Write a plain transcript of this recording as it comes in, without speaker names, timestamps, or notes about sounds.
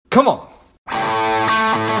Come on.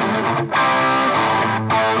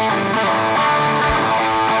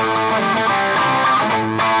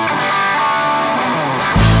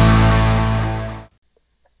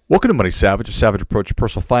 Welcome to Money Savage, a savage approach to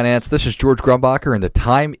personal finance. This is George Grumbacher, and the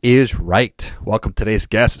time is right. Welcome to today's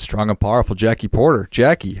guest, strong and powerful Jackie Porter.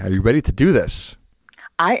 Jackie, are you ready to do this?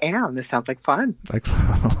 I am. This sounds like fun.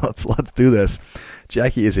 Excellent. Let's do this.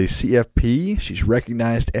 Jackie is a CFP. She's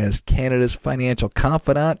recognized as Canada's financial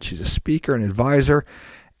confidant. She's a speaker, an advisor,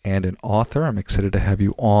 and an author. I'm excited to have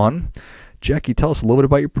you on. Jackie, tell us a little bit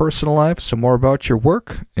about your personal life, some more about your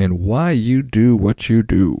work, and why you do what you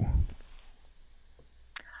do.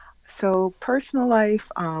 So personal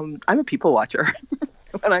life, I'm a people watcher.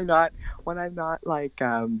 when I'm not like,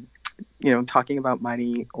 talking about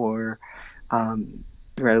money or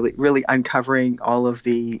really uncovering all of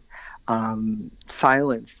the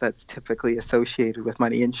silence that's typically associated with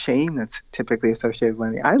money and shame that's typically associated with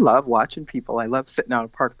money. I love watching people. I love sitting on a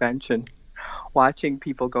park bench and watching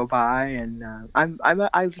people go by, and I'm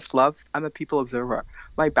a people observer.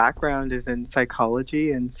 My background is in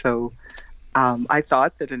psychology, and so I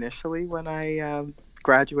thought that initially when I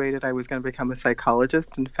graduated, I was going to become a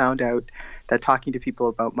psychologist, and found out that talking to people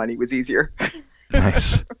about money was easier.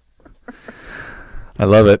 Nice. I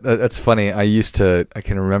love it. That's funny. I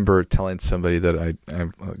can remember telling somebody that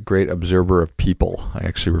I'm a great observer of people. I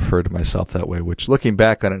actually refer to myself that way, which looking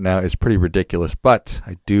back on it now is pretty ridiculous. But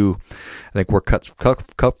I think we're cut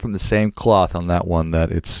from the same cloth on that one,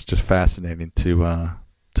 that it's just fascinating to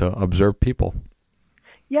observe people.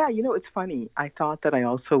 Yeah, it's funny. I thought that I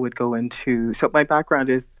also would go into, so my background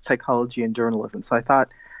is psychology and journalism. So I thought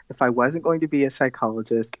if I wasn't going to be a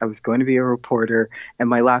psychologist, I was going to be a reporter, and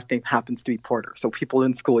my last name happens to be Porter. So people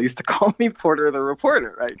in school used to call me Porter the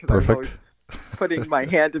reporter, right? Because I was always putting my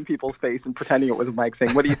hand in people's face and pretending it was a mic,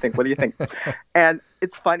 saying, "What do you think? What do you think?" And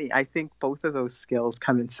it's funny. I think both of those skills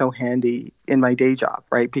come in so handy in my day job,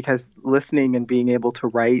 right? Because listening and being able to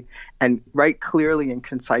write clearly and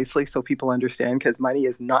concisely so people understand, because money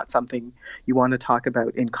is not something you want to talk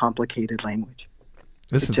about in complicated language.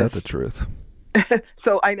 Isn't that the truth?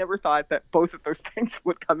 So I never thought that both of those things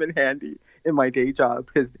would come in handy in my day job,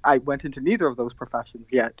 because I went into neither of those professions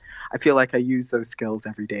yet. I feel like I use those skills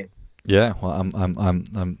every day. Yeah, well,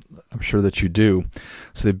 I'm sure that you do.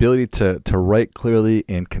 So the ability to write clearly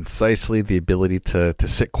and concisely, the ability to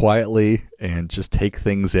sit quietly and just take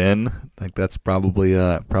things in, I think that's probably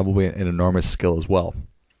an enormous skill as well.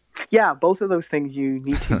 Yeah, both of those things you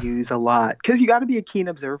need to use a lot, because you got to be a keen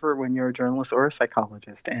observer when you're a journalist or a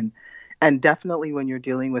psychologist, and definitely when you're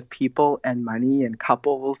dealing with people and money and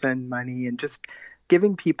couples and money, and just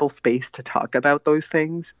giving people space to talk about those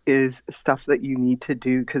things is stuff that you need to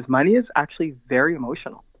do, because money is actually very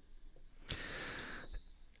emotional.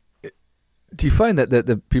 Do you find that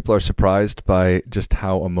the people are surprised by just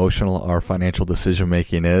how emotional our financial decision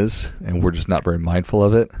making is, and we're just not very mindful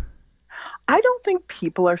of it? I don't think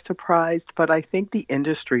people are surprised, but I think the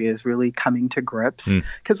industry is really coming to grips.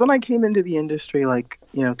 Because when I came into the industry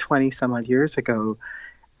 20 some odd years ago,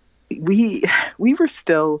 we were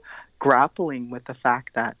still grappling with the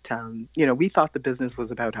fact that, we thought the business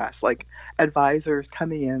was about us. Like advisors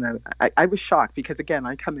coming in, I was shocked, because again,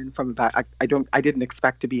 I come in from I didn't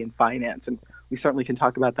expect to be in finance, and we certainly can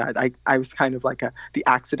talk about that. I was kind of like the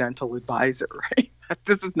accidental advisor, right?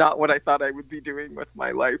 This is not what I thought I would be doing with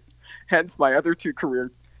my life, hence my other two career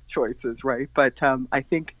choices, right? But I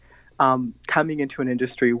think coming into an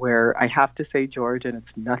industry where, I have to say, George, and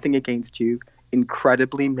it's nothing against you,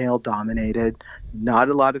 incredibly male dominated, not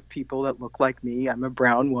a lot of people that look like me. I'm a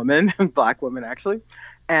brown woman, black woman actually.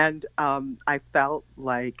 And I felt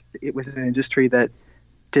like it was an industry that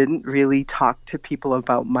didn't really talk to people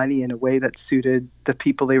about money in a way that suited the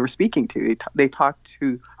people they were speaking to. They talked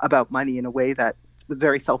about money in a way that was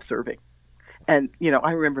very self-serving. And,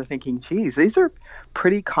 I remember thinking, geez, these are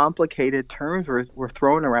pretty complicated terms we're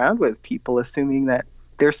throwing around with people, assuming that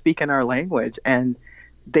they're speaking our language, and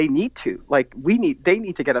they need to. They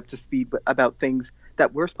need to get up to speed about things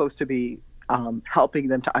that we're supposed to be helping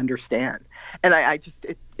them to understand. And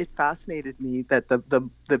it fascinated me that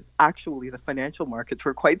actually the financial markets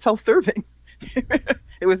were quite self-serving.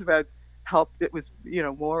 It was about help. It was,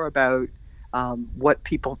 more about what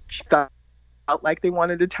people felt like they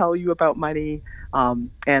wanted to tell you about money.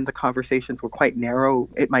 And the conversations were quite narrow.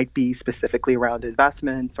 It might be specifically around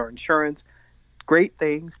investments or insurance. Great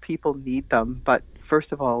things. People need them. But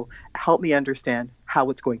first of all, help me understand how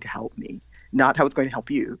it's going to help me, not how it's going to help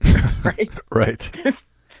you. Right. Right.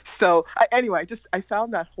 So anyway, I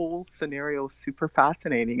found that whole scenario super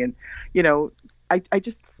fascinating. And, I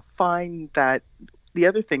just find that the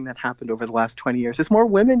other thing that happened over the last 20 years is more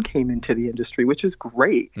women came into the industry, which is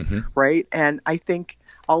great, right? And I think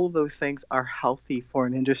all of those things are healthy for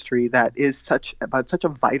an industry that is about such a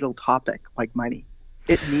vital topic like money.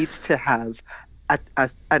 It needs to have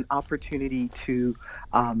an opportunity to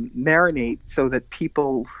marinate so that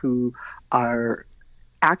people who are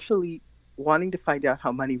actually wanting to find out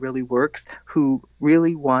how money really works, who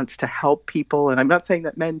really wants to help people, and I'm not saying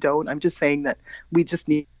that men don't, I'm just saying that we just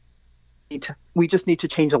need to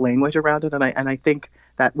change the language around it, and I think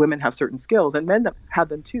that women have certain skills and men have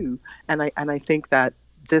them too, and I think that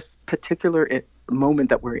this particular moment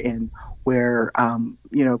that we're in, where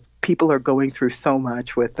people are going through so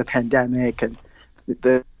much with the pandemic and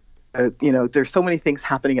there's so many things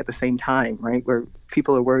happening at the same time, right? Where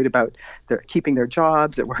people are worried about keeping their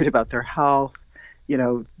jobs, they're worried about their health,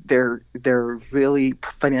 they're really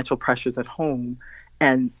financial pressures at home,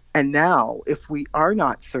 and now if we are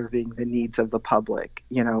not serving the needs of the public,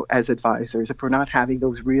 as advisors, if we're not having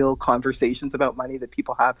those real conversations about money that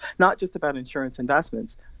people have, not just about insurance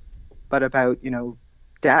investments, but about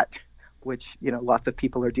debt, which lots of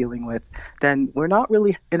people are dealing with, then we're not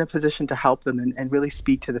really in a position to help them and really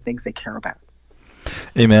speak to the things they care about.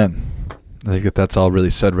 Amen. I think that's all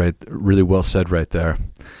really well said right there.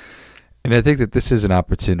 And I think that this is an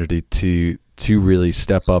opportunity to really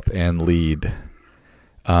step up and lead.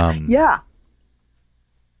 Yeah,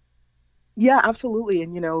 absolutely.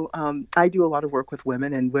 And I do a lot of work with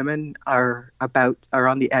women, and women are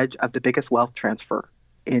on the edge of the biggest wealth transfer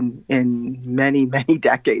in many, many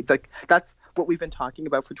decades. Like, that's what we've been talking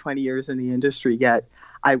about for 20 years in the industry. Yet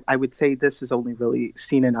I would say this has only really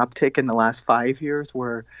seen an uptick in the last 5 years,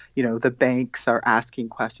 where the banks are asking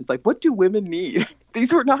questions like, what do women need?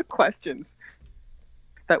 These were not questions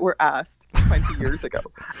that were asked 20 years ago.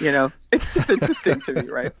 It's just interesting to me,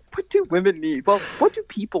 right? What do women need? Well, what do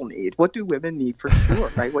people need? What do women need for sure,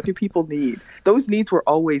 right? What do people need? Those needs were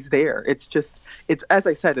always there. It's as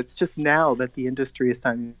I said, it's just now that the industry is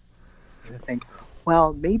starting to think,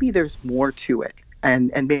 well, maybe there's more to it.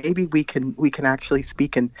 And maybe we can actually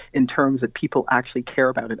speak in terms that people actually care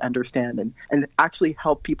about and understand, and actually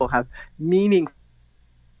help people have meaningful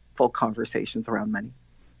conversations around money.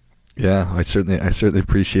 Yeah, I certainly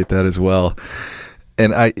appreciate that as well.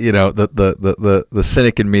 And the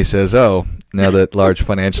cynic in me says, oh, now that large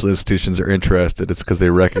financial institutions are interested, it's because they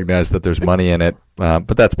recognize that there's money in it.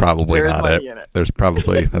 But that's probably not it. There's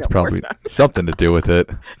probably something to do with it.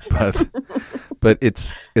 But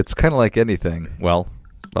it's kind of like anything. Well,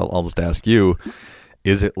 I'll just ask you,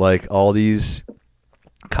 is it like all these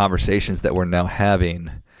conversations that we're now having,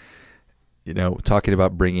 talking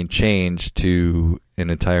about bringing change to an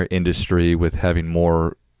entire industry, with having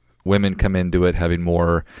more women come into it, having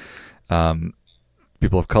more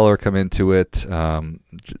people of color come into it,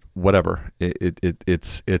 whatever.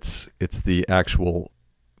 It's the actual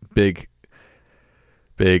big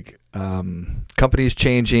companies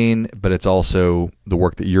changing, but it's also the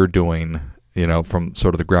work that you're doing, from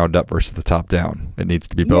sort of the ground up versus the top down. It needs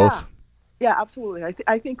to be both. Yeah, absolutely.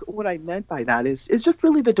 I think what I meant by that is just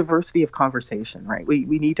really the diversity of conversation, right? We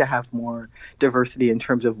need to have more diversity in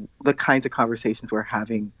terms of the kinds of conversations we're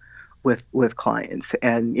having with clients.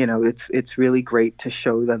 And, it's really great to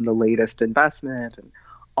show them the latest investment and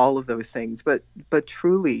all of those things. But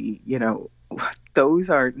truly, those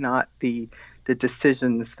are not the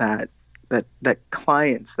decisions that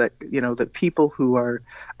clients, that people who are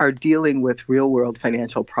dealing with real world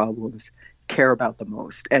financial problems care about the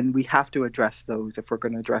most. And we have to address those if we're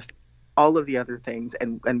going to address all of the other things.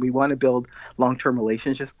 And we want to build long-term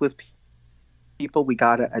relationships with people. We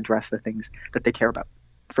got to address the things that they care about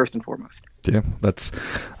first and foremost. Yeah, that's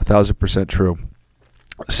 1,000% true.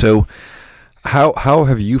 So how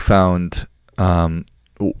have you found,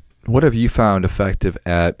 what have you found effective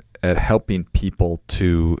at helping people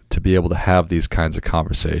to be able to have these kinds of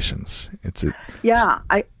conversations?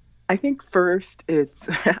 I think first it's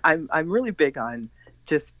I'm really big on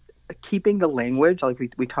just keeping the language, like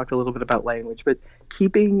we talked a little bit about language, but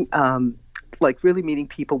keeping really meeting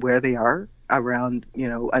people where they are around,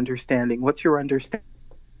 understanding what's your understanding,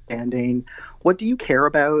 what do you care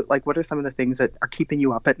about, like what are some of the things that are keeping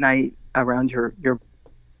you up at night around your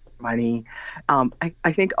money.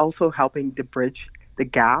 I think also helping to bridge the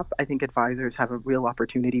gap. I think advisors have a real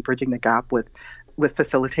opportunity bridging the gap with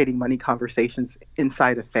facilitating money conversations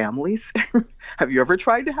inside of families. Have you ever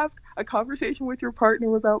tried to have a conversation with your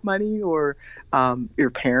partner about money, or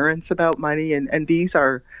your parents about money? And these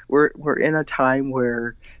are, we're in a time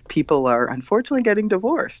where people are unfortunately getting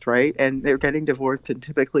divorced, right? And they're getting divorced, and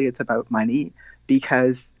typically it's about money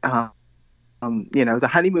because, the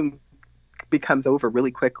honeymoon becomes over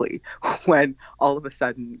really quickly when all of a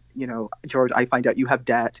sudden, George, I find out you have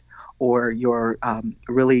debt, or you're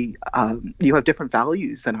you have different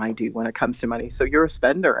values than I do when it comes to money. So you're a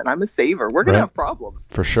spender and I'm a saver. We're going to have problems.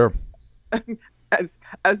 For sure.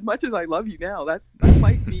 As much as I love you now, that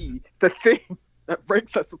might be the thing that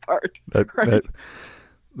breaks us apart. That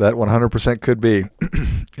 100% could be.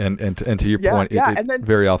 and to your point, it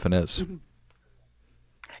very often is. Mm-hmm.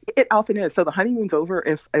 It often is. So the honeymoon's over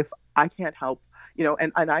if I can't help,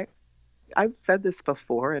 and I've said this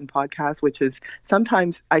before in podcasts, which is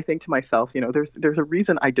sometimes I think to myself, there's a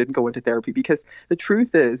reason I didn't go into therapy, because the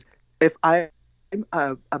truth is, if I'm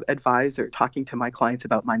an advisor talking to my clients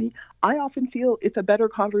about money, I often feel it's a better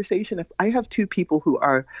conversation if I have two people who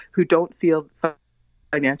don't feel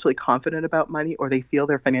financially confident about money, or they feel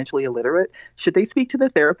they're financially illiterate. Should they speak to the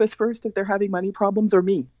therapist first if they're having money problems, or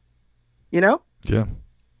me? Yeah.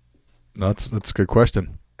 That's a good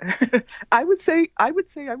question. I would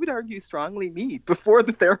argue strongly me before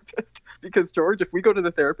the therapist, because George, if we go to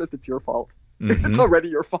the therapist, it's your fault. Mm-hmm. It's already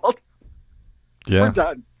your fault. Yeah. We're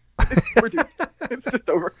done. We're doomed. It's just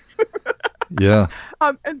over. Yeah.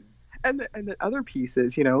 And the other piece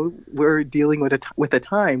is, we're dealing with a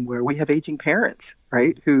time where we have aging parents,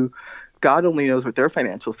 right? Who God only knows what their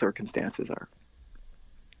financial circumstances are.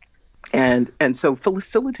 And so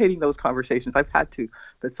facilitating those conversations, I've had to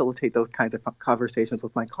facilitate those kinds of conversations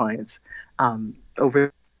with my clients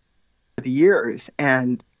over the years.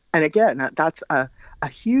 And again, that's a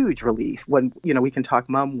huge relief when, we can talk,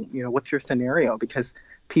 Mom, what's your scenario? Because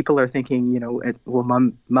people are thinking, will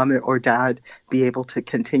mom or dad be able to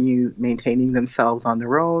continue maintaining themselves on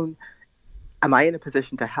their own? Am I in a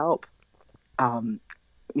position to help?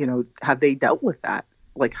 Have they dealt with that?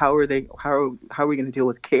 Like, how are we going to deal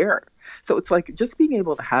with care? So it's like just being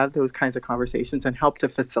able to have those kinds of conversations and help to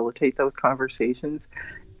facilitate those conversations,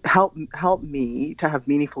 help me to have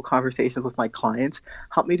meaningful conversations with my clients,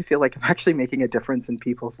 help me to feel like I'm actually making a difference in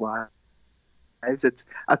people's lives. It's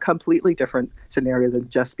a completely different scenario than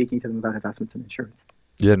just speaking to them about investments and insurance.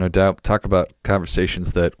 Yeah, no doubt. Talk about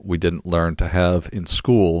conversations that we didn't learn to have in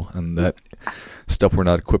school, and that stuff we're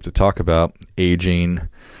not equipped to talk about, aging,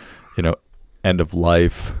 end of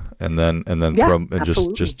life, and then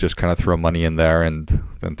just kind of throw money in there, and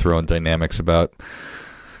then throw in dynamics about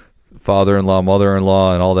father-in-law,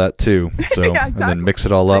 mother-in-law, and all that too. So yeah, exactly. And then mix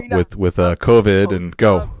it all up with COVID and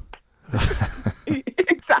go.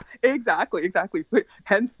 Exactly.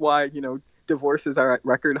 Hence why divorces are at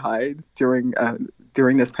record highs during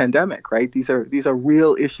this pandemic, right? These are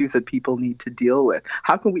real issues that people need to deal with.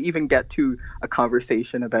 How can we even get to a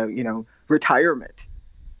conversation about retirement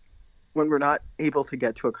when we're not able to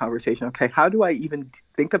get to a conversation? Okay, how do I even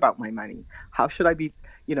think about my money? How should I be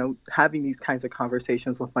having these kinds of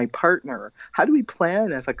conversations with my partner? How do we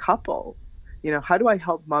plan as a couple? How do I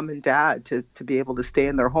help mom and dad to be able to stay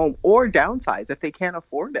in their home or downsize if they can't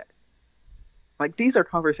afford it? Like, these are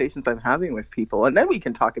conversations I'm having with people. And then we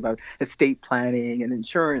can talk about estate planning and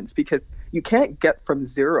insurance, because you can't get from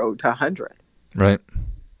 0 to 100. Right.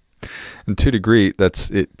 And to a degree, that's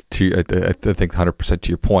it. I think 100% to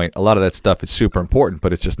your point. A lot of that stuff is super important,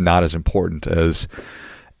 but it's just not as important as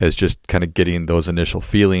just kind of getting those initial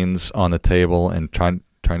feelings on the table and trying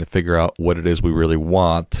to figure out what it is we really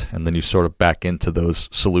want, and then you sort of back into those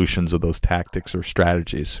solutions or those tactics or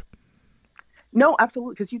strategies. No,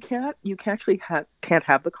 absolutely, because you can't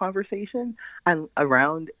have the conversation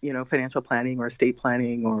around financial planning or estate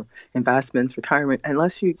planning or investments, retirement,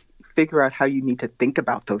 unless you figure out how you need to think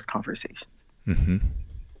about those conversations. Mm-hmm.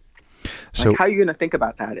 So how you're going to think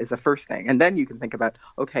about that is the first thing, and then you can think about,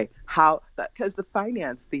 okay, how that, because the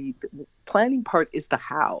finance, the planning part is the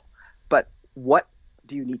how, but what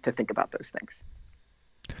do you need to think about those things?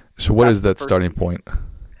 So what is that starting point?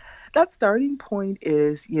 That starting point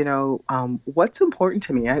is, what's important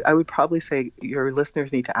to me? I would probably say your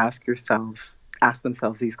listeners need to ask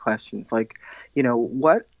themselves these questions. Like,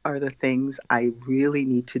 what are the things I really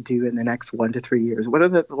need to do in the next 1 to 3 years? What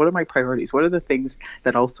are my priorities? What are the things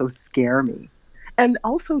that also scare me? And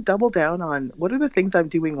also double down on what are the things I'm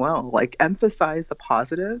doing well? Like, emphasize the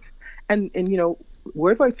positive, and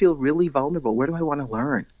where do I feel really vulnerable? Where do I want to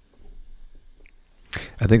learn?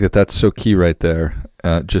 I think that's so key right there.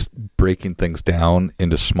 Just breaking things down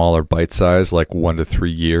into smaller bite size, like 1 to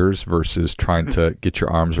 3 years, versus trying to get your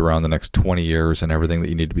arms around the next 20 years and everything that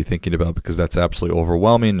you need to be thinking about, because that's absolutely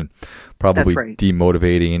overwhelming and probably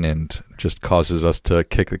demotivating, and just causes us to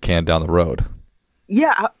kick the can down the road.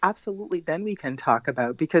 Yeah, absolutely. Then we can talk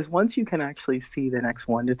about, because once you can actually see the next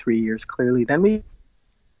 1 to 3 years clearly, then we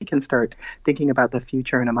can start thinking about the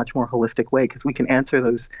future in a much more holistic way, because we can answer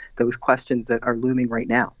those questions that are looming right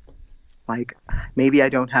now. Like maybe I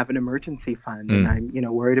don't have an emergency fund and I'm,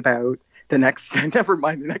 worried about the next, never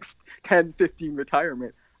mind the next 10, 15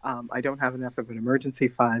 retirement. I don't have enough of an emergency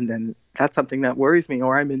fund, and that's something that worries me,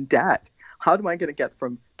 or I'm in debt. How am I going to get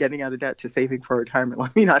from getting out of debt to saving for retirement?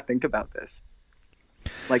 Let me not think about this.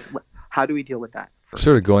 Like, how do we deal with that first?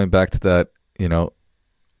 Sort of going back to that,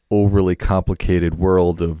 overly complicated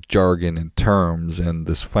world of jargon and terms and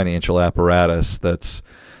this financial apparatus that's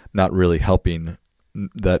not really helping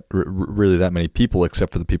that really that many people,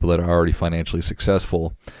 except for the people that are already financially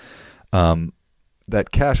successful.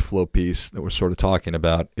 That cash flow piece that we're sort of talking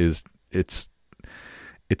about it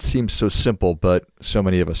seems so simple, but so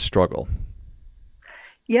many of us struggle.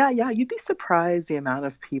 Yeah. You'd be surprised the amount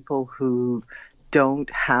of people who don't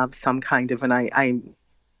have some kind of, and I'm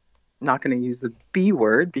not going to use the B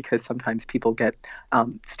word because sometimes people get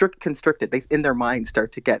constricted. They, in their mind,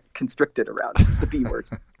 start to get constricted around the B word,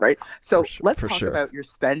 right? So let's talk about your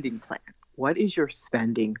spending plan. What is your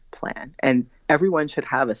spending plan? And everyone should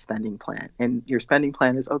have a spending plan. And your spending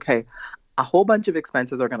plan is, okay, a whole bunch of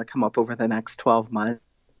expenses are going to come up over the next 12 months.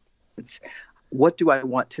 What do I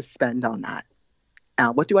want to spend on that?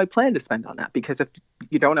 What do I plan to spend on that? Because if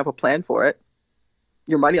you don't have a plan for it,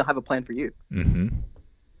 your money will have a plan for you. Mm-hmm.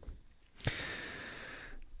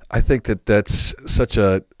 I think that's such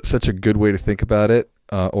a good way to think about it.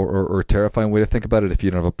 Or a terrifying way to think about it. If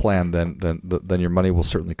you don't have a plan, then your money will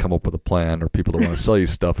certainly come up with a plan, or people that want to sell you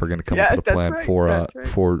stuff are going to come up with a plan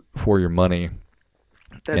for your money.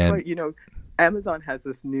 That's right. Amazon has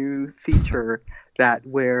this new feature that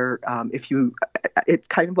where it's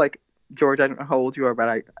kind of like, George, I don't know how old you are,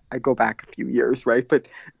 but I go back a few years, right? But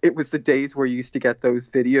it was the days where you used to get those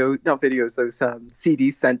those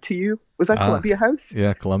CDs sent to you. Was that Columbia House?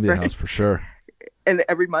 Yeah, Columbia House for sure. And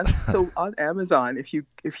every month, so on Amazon, if you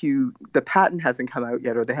the patent hasn't come out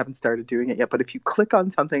yet, or they haven't started doing it yet, but if you click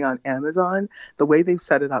on something on Amazon, the way they've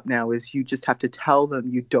set it up now is you just have to tell them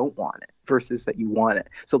you don't want it versus that you want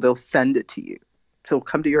it. So they'll send it to you. So it'll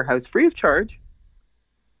come to your house free of charge.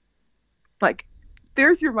 Like,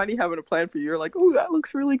 there's your money having a plan for you. You're like, oh, that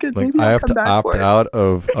looks really good. Maybe I I'll have come to back opt for it. out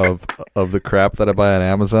of the crap that I buy on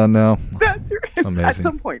Amazon now. That's right. Amazing. At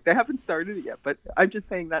some point, they haven't started it yet, but I'm just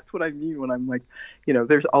saying that's what I mean when I'm like,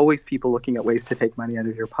 there's always people looking at ways to take money out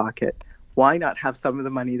of your pocket. Why not have some of the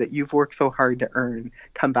money that you've worked so hard to earn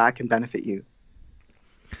come back and benefit you?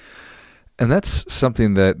 And that's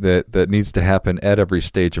something that needs to happen at every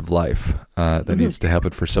stage of life. That needs to happen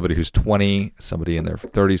for somebody who's 20, somebody in their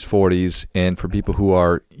 30s, 40s, and for people who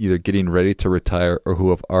are either getting ready to retire or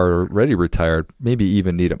who are already retired, maybe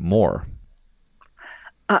even need it more.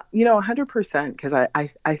 100%, because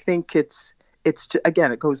I think it's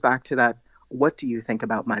again, it goes back to that. What do you think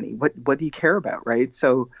about money? What do you care about, right?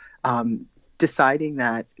 So deciding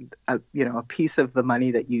that a piece of the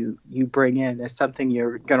money that you bring in is something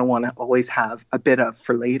you're going to want to always have a bit of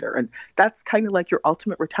for later, and that's kind of like your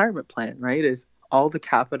ultimate retirement plan, right? Is all the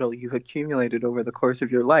capital you've accumulated over the course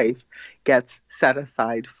of your life gets set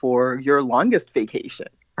aside for your longest vacation,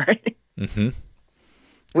 right? Mm-hmm.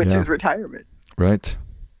 Which is retirement, right?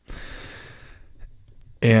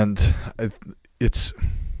 And it's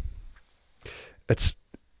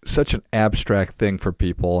such an abstract thing for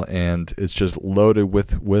people, and it's just loaded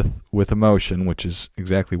with emotion, which is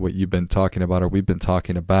exactly what you've been talking about, or we've been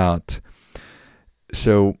talking about.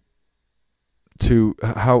 So,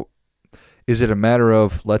 how is it a matter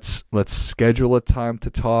of let's schedule a time to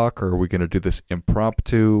talk, or are we going to do this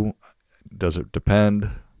impromptu? Does it depend?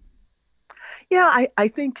 Yeah, I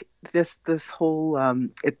think this whole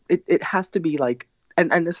it has to be like.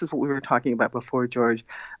 And this is what we were talking about before, George.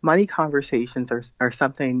 Money conversations are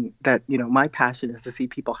something that, my passion is to see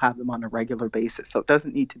people have them on a regular basis. So it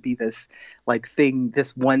doesn't need to be this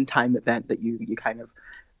this one-time event that you kind of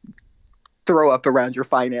throw up around your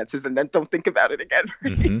finances and then don't think about it again.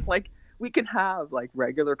 Right? Mm-hmm. Like, we can have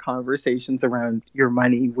regular conversations around your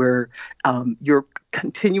money where you're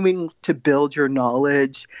continuing to build your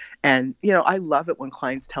knowledge. And, I love it when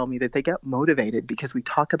clients tell me that they get motivated because we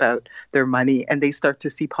talk about their money and they start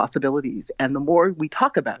to see possibilities. And the more we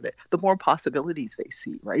talk about it, the more possibilities they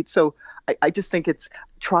see, right? So I just think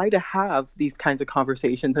try to have these kinds of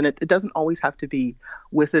conversations. And it doesn't always have to be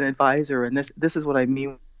with an advisor. And this is what I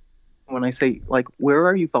mean when I say, where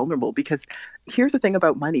are you vulnerable? Because here's the thing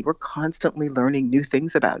about money. We're constantly learning new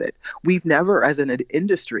things about it. We've never, as an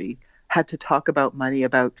industry, had to talk about money,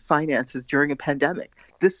 about finances during a pandemic.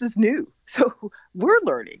 This is new. So we're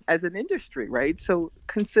learning as an industry, right? So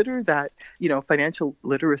consider that, financial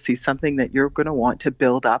literacy is something that you're going to want to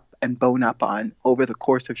build up and bone up on over the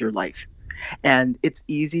course of your life. And it's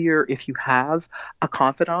easier if you have a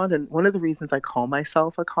confidant. And one of the reasons I call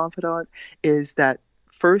myself a confidant is that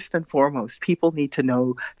first and foremost, people need to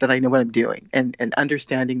know that I know what I'm doing, and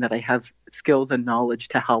understanding that I have skills and knowledge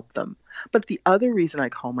to help them. But the other reason I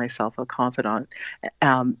call myself a confidant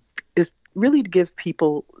is really to give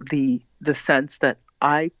people the sense that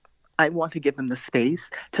I want to give them the space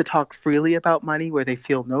to talk freely about money, where they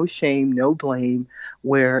feel no shame, no blame,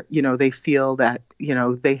 where, they feel that,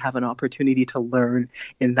 they have an opportunity to learn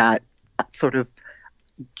in that sort of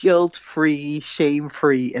guilt-free,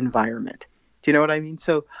 shame-free environment. Do you know what I mean?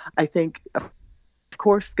 So I think, of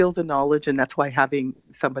course, skills and knowledge, and that's why having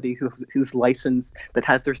somebody who's licensed, that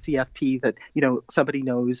has their CFP, that, somebody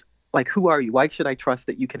knows, like, who are you? Why should I trust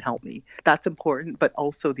that you can help me? That's important. But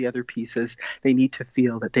also the other piece is they need to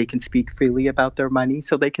feel that they can speak freely about their money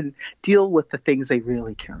so they can deal with the things they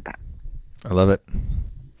really care about. I love it.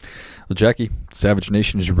 Well, Jackie, Savage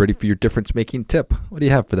Nation is ready for your difference-making tip. What do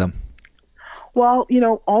you have for them? Well,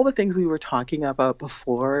 all the things we were talking about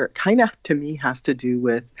before kind of, to me, has to do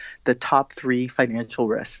with the top 3 financial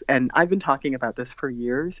risks. And I've been talking about this for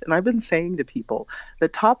years, and I've been saying to people, the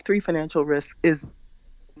top 3 financial risks is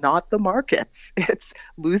not the markets. It's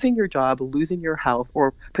losing your job, losing your health,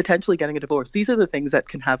 or potentially getting a divorce. These are the things that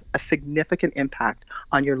can have a significant impact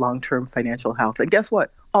on your long-term financial health. And guess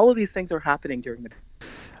what? All of these things are happening during the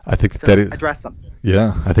I think that is address them.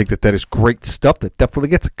 Yeah, I think that is great stuff. That definitely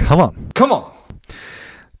gets come on.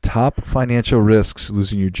 Top financial risks: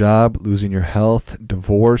 losing your job, losing your health,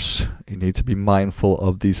 divorce. You need to be mindful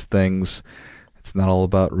of these things. It's not all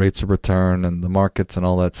about rates of return and the markets and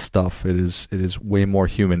all that stuff. It is way more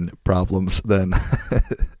human problems than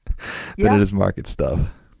it is market stuff.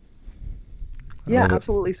 Yeah,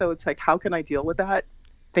 absolutely. So it's like, how can I deal with that?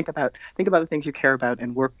 Think about the things you care about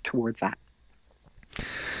and work towards that.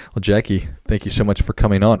 Well, Jackie, thank you so much for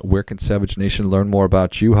coming on. Where can Savage Nation learn more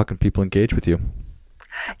about you? How can people engage with you?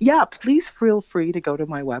 Yeah, please feel free to go to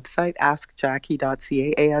my website,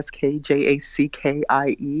 askjackie.ca,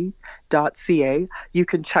 askjackie.ca. You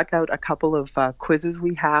can check out a couple of quizzes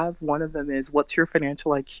we have. One of them is, what's your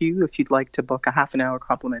financial IQ? If you'd like to book a half an hour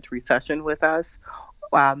complimentary session with us.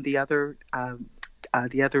 The other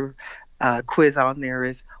quiz on there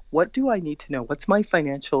is, what do I need to know? What's my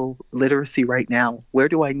financial literacy right now? Where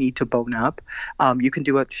do I need to bone up? You can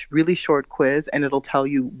do a really short quiz, and it'll tell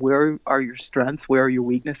you where are your strengths, where are your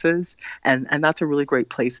weaknesses, and that's a really great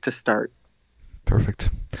place to start. Perfect.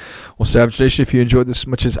 Well, Savage Nation, if you enjoyed this as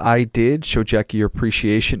much as I did, show Jackie your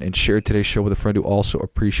appreciation and share today's show with a friend who also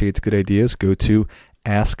appreciates good ideas. Go to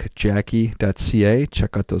askjackie.ca,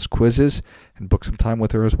 check out those quizzes, and book some time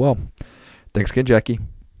with her as well. Thanks again, Jackie.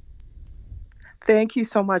 Thank you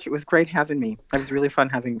so much. It was great having me. It was really fun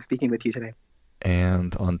speaking with you today.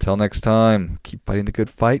 And until next time, keep fighting the good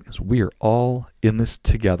fight, as we are all in this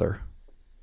together.